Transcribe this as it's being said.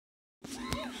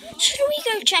Should we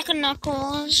go check on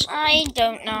Knuckles? I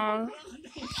don't know.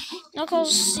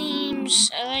 Knuckles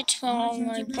seems a little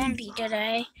like grumpy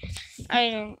today. I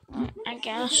don't. I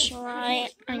guess right.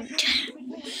 I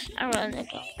really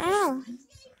don't know. I'm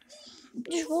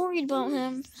just worried about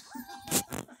him.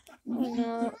 You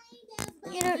know.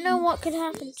 You don't know what could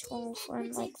happen to a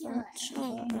friend like that. I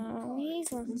don't know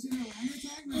either.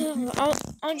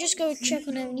 I'll just go check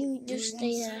on him. You just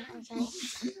stay there, okay?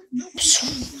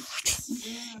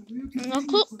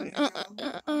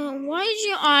 Why is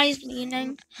your eyes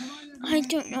bleeding? I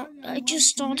don't know. I just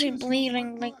started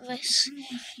bleeding like this.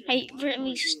 I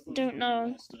really don't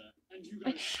know.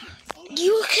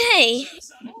 You okay?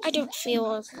 I don't feel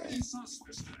okay.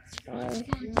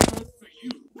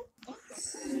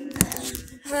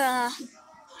 I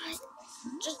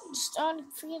just started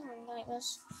feeling like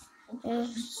this.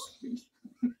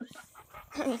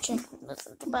 Let me check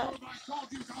the bed.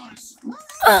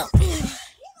 Oh.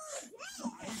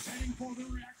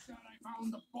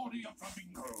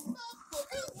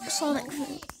 Sonic,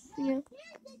 yeah.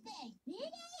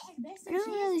 I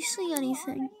don't really see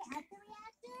anything.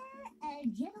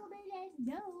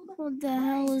 What the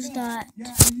hell is that?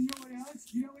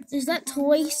 Is that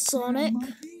Toy Sonic?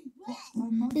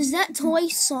 Is that Toy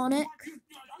Sonic?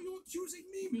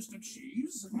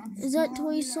 Is that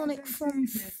Toy Sonic from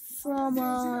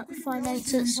Five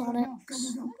Nights at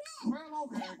Sonic's?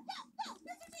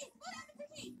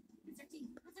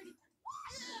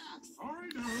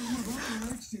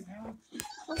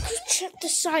 I'll just check the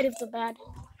side of the bed.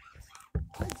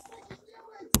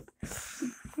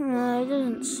 It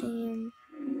doesn't seem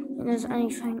there's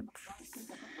anything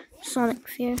Sonic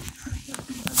here.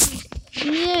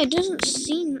 Yeah, it doesn't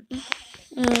seem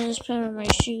there's a pair of my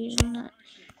shoes and that.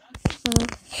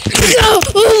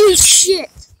 Holy shit!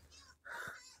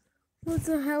 What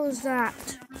the hell is that?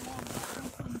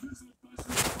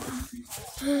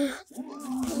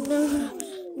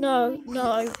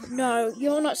 No,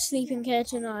 you're not sleeping here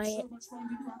tonight.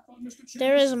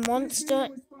 There is a monster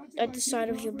at the side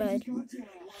of your bed.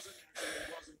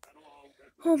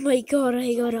 Oh my god,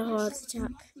 I got a heart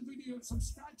attack.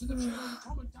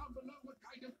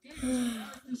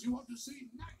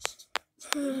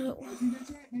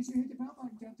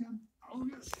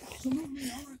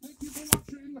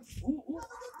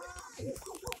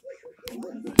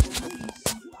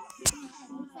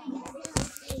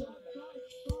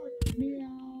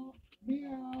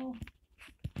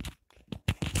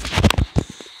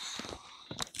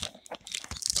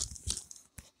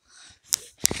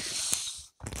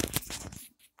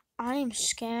 I am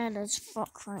scared as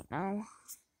fuck right now.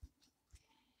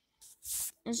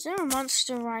 Is there a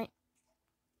monster right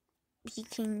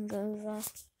peeking over?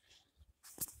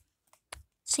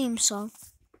 Seems so.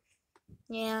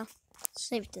 Yeah,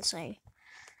 safe to say.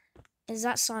 Is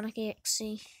that Sonic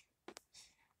EXE?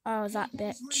 Oh, that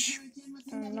bitch.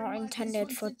 Not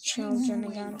intended for children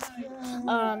again.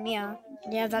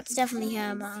 Yeah, that's definitely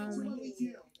him. I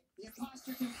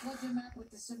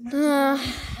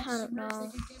don't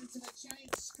know.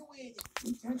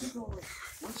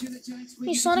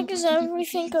 Hey, Sonic, is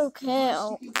everything okay?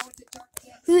 Oh.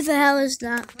 Who the hell is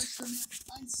that?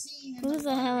 Who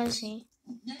the hell is he?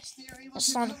 That's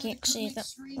Sonic EXE.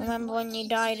 Remember when you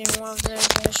died in one of those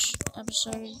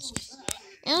episodes?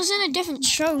 It was in a different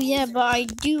show, yeah, but I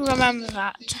do remember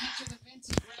that.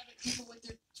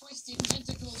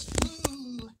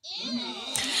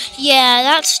 Yeah,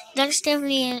 that's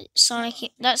definitely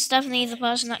Sonic. That's definitely the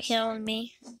person that killed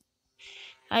me.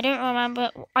 I don't remember.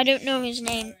 I don't know his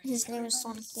name. His name is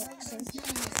Sonic EXE.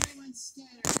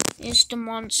 It's the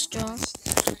monster.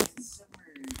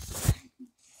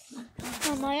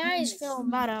 Oh, my eyes feel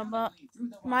better,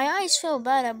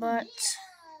 but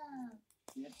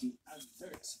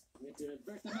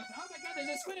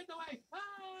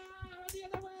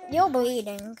you're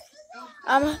bleeding.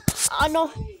 I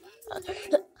know.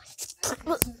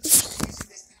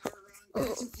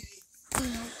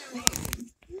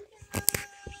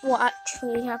 What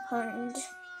actually happened?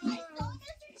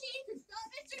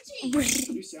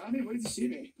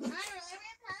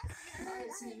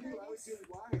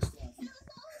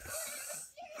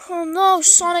 Oh no,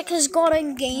 Sonic has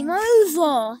gotten game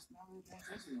over.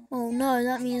 Oh no,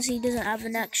 that means he doesn't have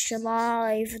an extra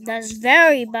life. That's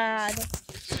very bad.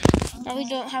 Now we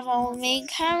don't have our main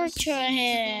character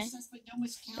here.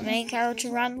 The main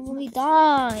character randomly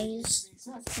dies.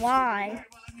 Why?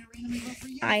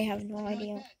 I have no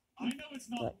idea.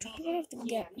 But we have to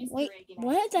get. Wait,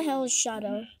 where the hell is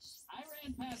Shadow?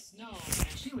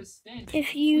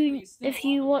 If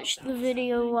you watched the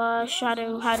video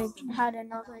Shadow had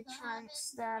another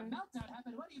chance, then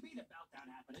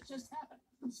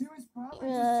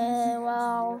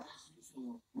Well,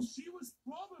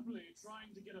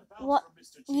 what?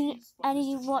 And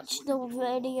you watched the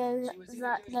video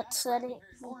that said he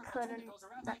couldn't.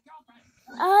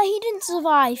 He didn't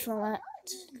survive from it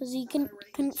because he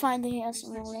couldn't find the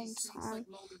ASMR in time.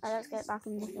 Let's get back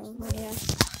in the video.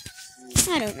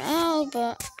 I don't know,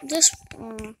 but this.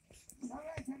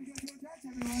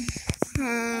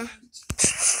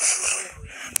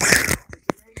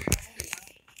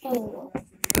 Oh.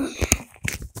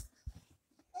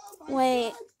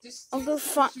 Wait, I'll go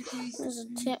find. There's a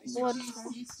tip wood.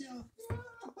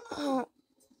 Oh,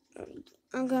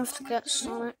 I'm gonna have to get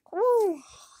Sonic. Woo!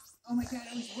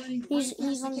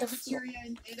 He's on the floor.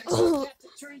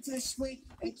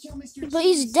 But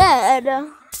he's dead.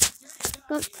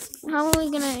 But how are we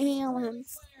gonna heal him?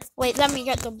 Wait, let me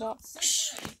get the box.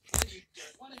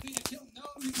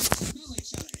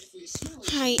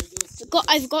 Hi,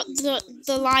 I've got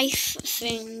the life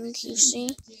thing. You see,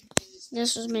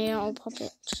 this is me. I'll pop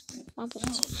it.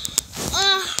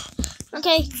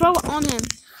 Okay, throw it on him.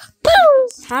 Boo!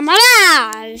 I'm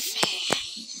alive.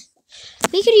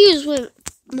 We could use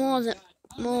more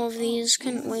of these,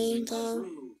 couldn't we? Though.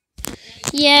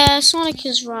 Yeah, Sonic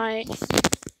is right.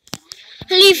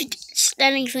 I leave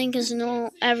anything is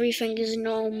normal. Everything is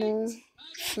normal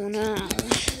for now.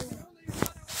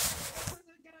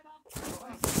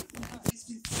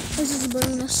 This is a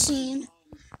bonus scene.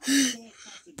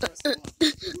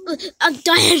 I'm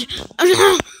dead.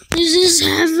 No, this is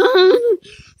heaven.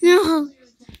 No.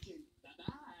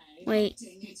 Wait.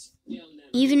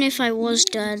 Even if I was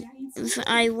dead,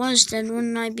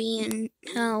 wouldn't I be in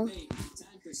hell?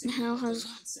 Hell has.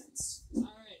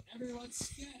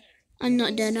 I'm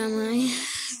not dead, am I?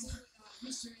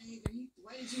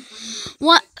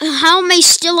 What? How am I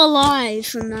still alive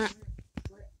from that?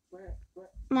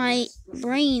 My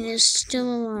brain is still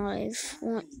alive.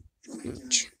 What?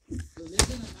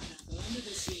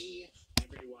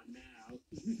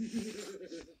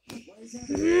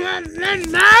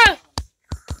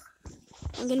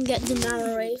 I'm gonna get the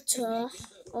narrator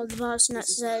or the person that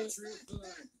says.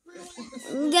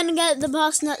 I'm gonna get the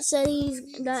person that said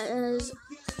his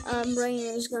brain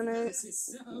is gonna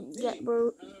get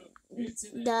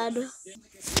dead.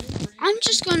 I'm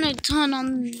just gonna turn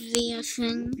on the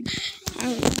thing.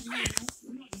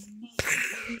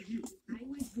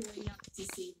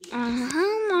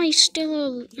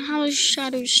 How is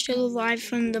Shadow still alive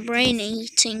from the brain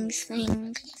eating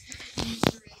thing?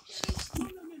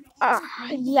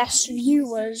 Yes,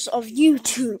 viewers of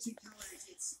YouTube.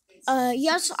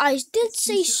 Yes, I did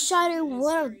say Shadow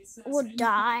would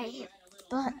die,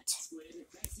 but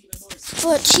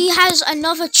he has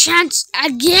another chance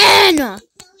again.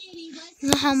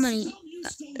 How many?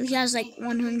 He has like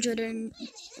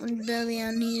 101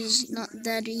 billion. He's not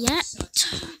dead yet.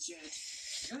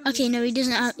 Okay, no, he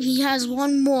doesn't. He has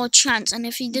one more chance, and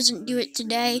if he doesn't do it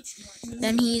today,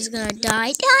 then he's gonna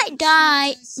die.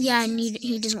 Yeah, and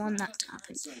he doesn't want that to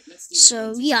happen.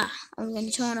 So yeah, I'm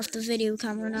gonna turn off the video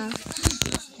camera now.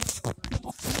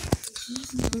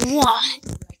 What?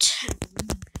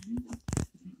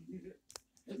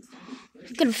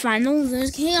 I'm gonna find all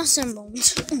those chaos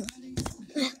symbols.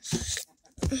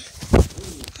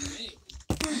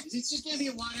 Is it just gonna be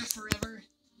water forever?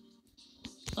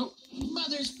 Oh,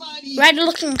 mother's body. Red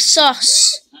looking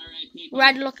sus.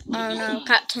 Red look. Oh no,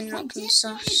 Captain looking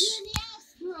sus.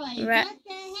 Red.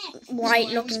 White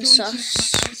looking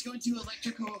sus. I was going to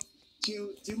electrical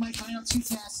to do my final 2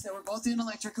 tasks that were both in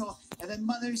electrical, and then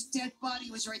mother's dead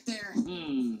body was right there.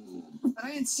 But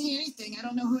I didn't see anything. I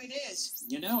don't know who it is.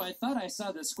 You know, I thought I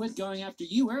saw the squid going after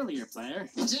you earlier, player.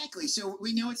 Exactly, so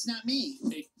we know it's not me.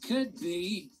 It could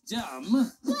be dumb.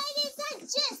 Why did I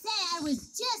just say I was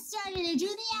just starting to do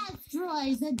the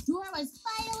asteroids? The door was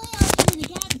finally open in the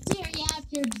cafeteria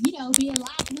after, being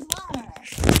locked with water.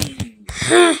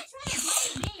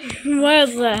 Where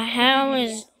the hell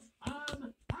is I'm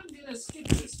gonna skip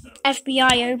this though.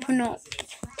 FBI? Open up.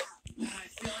 I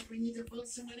feel like we need to vote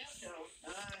someone out, though.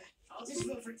 I'll just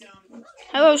vote for dumb.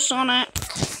 Hello, Sonic.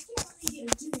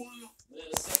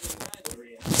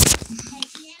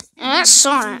 That's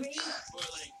Sonic.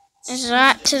 Is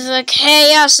that to the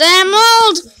Chaos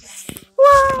Emerald?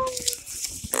 Wow.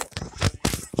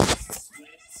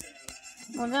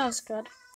 Well, that was good.